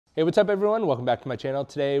Hey, what's up everyone? Welcome back to my channel.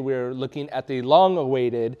 Today we're looking at the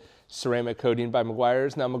long-awaited ceramic coating by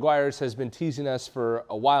Meguiar's. Now Meguiar's has been teasing us for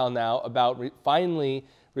a while now about finally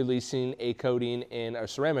releasing a coating a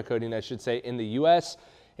ceramic coating I should say, in the US,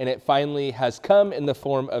 and it finally has come in the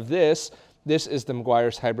form of this. This is the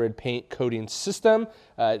Meguiar's hybrid paint coating system.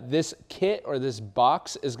 This kit or this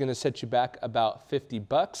box is gonna set you back about 50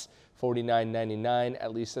 bucks. $49.99,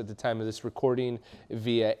 at least at the time of this recording,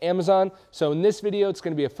 via Amazon. So in this video, it's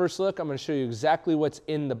gonna be a first look. I'm gonna show you exactly what's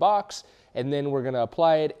in the box, and then we're gonna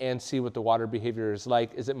apply it and see what the water behavior is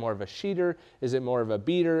like. Is it more of a sheeter? Is it more of a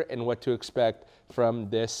beater? And what to expect from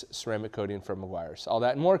this ceramic coating from Meguiar's. All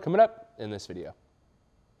that and more coming up in this video.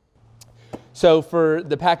 So for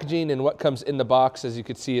the packaging and what comes in the box, as you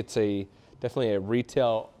can see, it's definitely a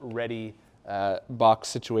retail ready box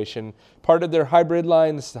situation. Part of their hybrid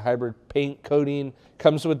line, this is the hybrid paint coating,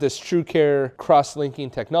 comes with this TrueCare cross-linking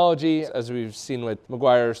technology, as we've seen with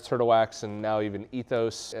Meguiar's, Turtle Wax, and now even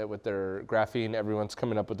Ethos with their graphene. Everyone's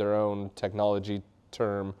coming up with their own technology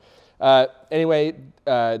term. Anyway,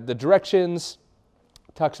 the directions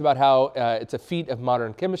talks about how it's a feat of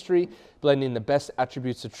modern chemistry, blending the best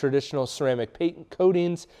attributes of traditional ceramic paint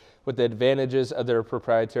coatings with the advantages of their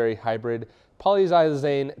proprietary hybrid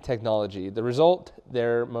polysilicone technology. The result,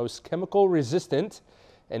 their most chemical resistant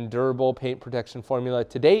and durable paint protection formula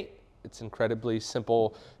to date. It's incredibly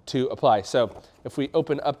simple to apply. So if we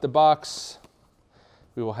open up the box,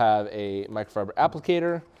 we will have a microfiber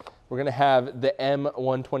applicator. We're gonna have the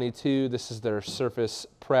M122. This is their surface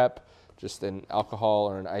prep, just an alcohol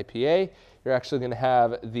or an IPA. You're actually gonna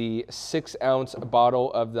have the 6-ounce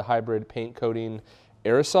bottle of the hybrid paint coating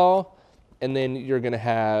aerosol. And then you're gonna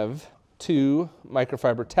have 2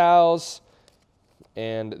 microfiber towels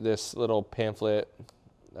and this little pamphlet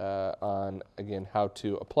on, again, how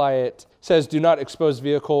to apply it. It says, do not expose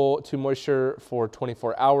vehicle to moisture for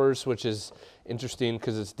 24 hours, which is interesting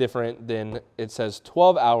because it's different than, it says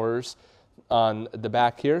 12 hours on the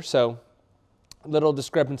back here. So little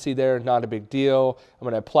discrepancy there, not a big deal. I'm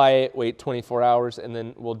gonna apply it, wait 24 hours, and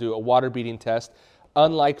then we'll do a water beading test.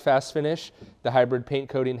 Unlike Fast Finish, the hybrid paint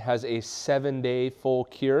coating has a 7-day full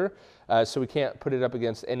cure. So we can't put it up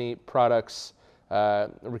against any products.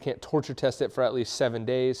 We can't torture test it for at least 7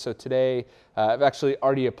 days. So today, I've actually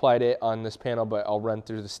already applied it on this panel, but I'll run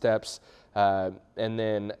through the steps. And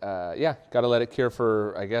then, yeah, gotta let it cure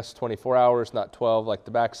for, I guess, 24 hours, not 12 like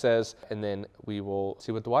the back says. And then we will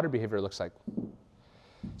see what the water behavior looks like.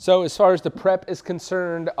 So as far as the prep is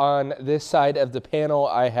concerned, on this side of the panel,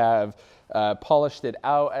 I have polished it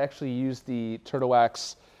out. I actually used the Turtle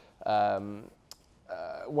Wax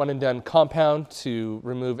one and done compound to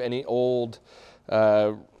remove any old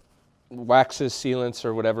waxes, sealants,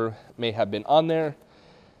 or whatever may have been on there.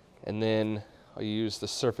 And then I'll use the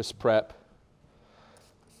surface prep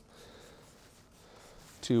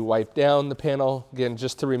to wipe down the panel, again,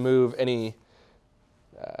 just to remove any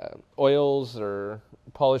oils or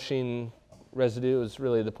polishing residue is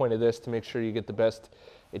really the point of this, to make sure you get the best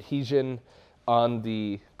adhesion on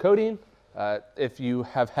the coating. If you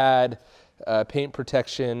have had paint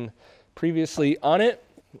protection previously on it,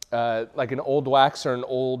 like an old wax or an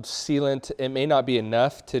old sealant, it may not be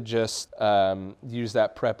enough to just use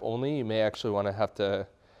that prep only. You may actually want to have to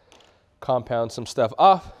compound some stuff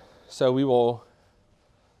off. So we will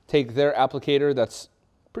take their applicator that's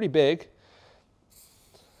pretty big,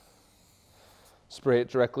 spray it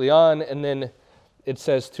directly on, and then it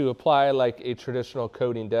says to apply like a traditional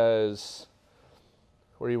coating does,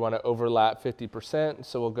 where you want to overlap 50%.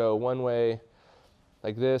 So we'll go one way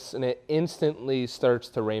like this, and it instantly starts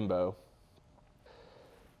to rainbow.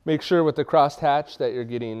 Make sure with the crosshatch that you're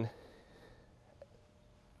getting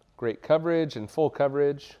great coverage and full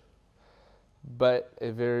coverage, but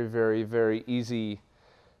a very, very, very easy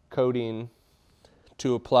coating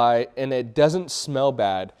to apply, and it doesn't smell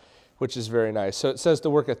bad, which is very nice. So it says to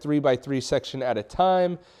work a 3x3 section at a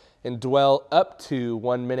time and dwell up to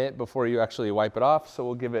 1 minute before you actually wipe it off. So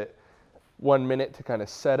we'll give it 1 minute to kind of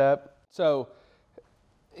set up. So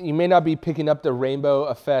you may not be picking up the rainbow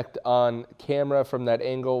effect on camera from that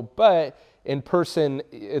angle, but in person,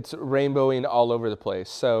 it's rainbowing all over the place.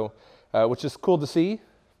 So, which is cool to see.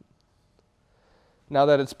 Now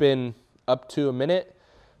that it's been up to a minute,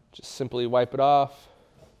 just simply wipe it off.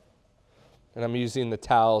 And I'm using the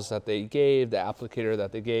towels that they gave, the applicator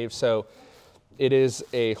that they gave. So it is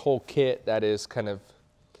a whole kit that is kind of,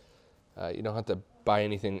 you don't have to buy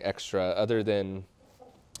anything extra other than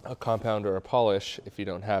a compound or a polish if you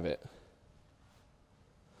don't have it.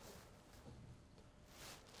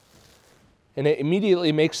 And it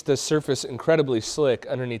immediately makes the surface incredibly slick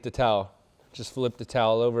underneath the towel. Just flip the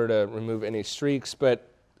towel over to remove any streaks,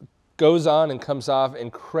 but goes on and comes off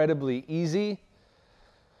incredibly easy.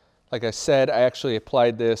 Like I said, I actually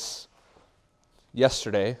applied this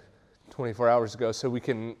yesterday, 24 hours ago, so we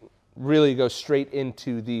can really go straight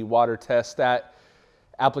into the water test. That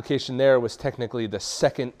application there was technically the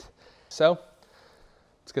second. So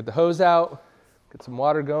let's get the hose out, get some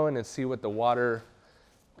water going, and see what the water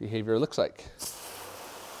behavior looks like.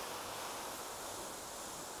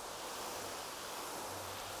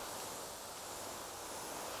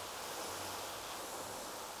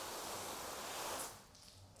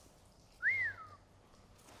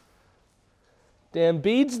 Damn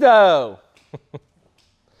beads though.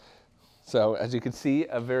 So as you can see,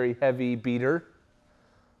 a very heavy beater.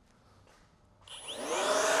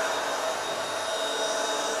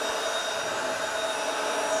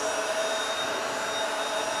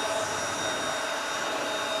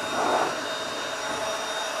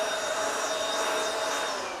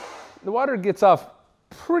 The water gets off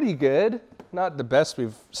pretty good. Not the best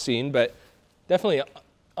we've seen, but definitely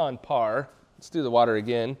on par. Let's do the water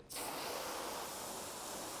again.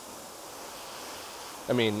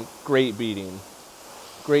 I mean, great beading.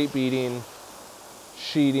 Great beading,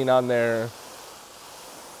 sheeting on there.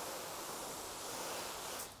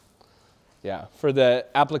 Yeah, for the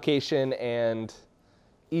application and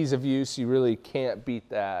ease of use, you really can't beat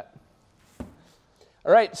that.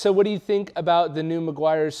 All right, so what do you think about the new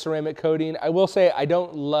Meguiar's ceramic coating? I will say I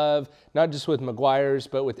don't love, not just with Meguiar's,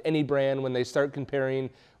 but with any brand, when they start comparing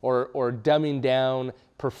or dumbing down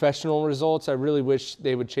professional results. I really wish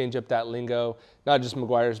they would change up that lingo, not just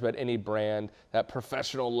Meguiar's, but any brand, that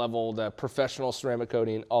professional level, the professional ceramic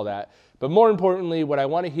coating, all that. But more importantly, what I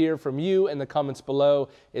want to hear from you in the comments below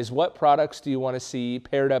is what products do you want to see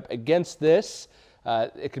paired up against this?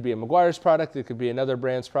 It could be a Meguiar's product, it could be another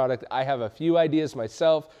brand's product. I have a few ideas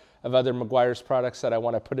myself of other Meguiar's products that I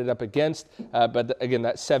want to put it up against, but again,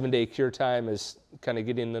 that 7-day cure time is kind of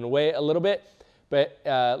getting in the way a little bit. But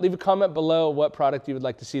leave a comment below what product you would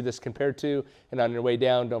like to see this compared to, and on your way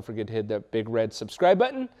down, don't forget to hit that big red subscribe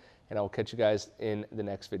button, and I will catch you guys in the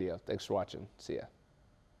next video. Thanks for watching. See ya.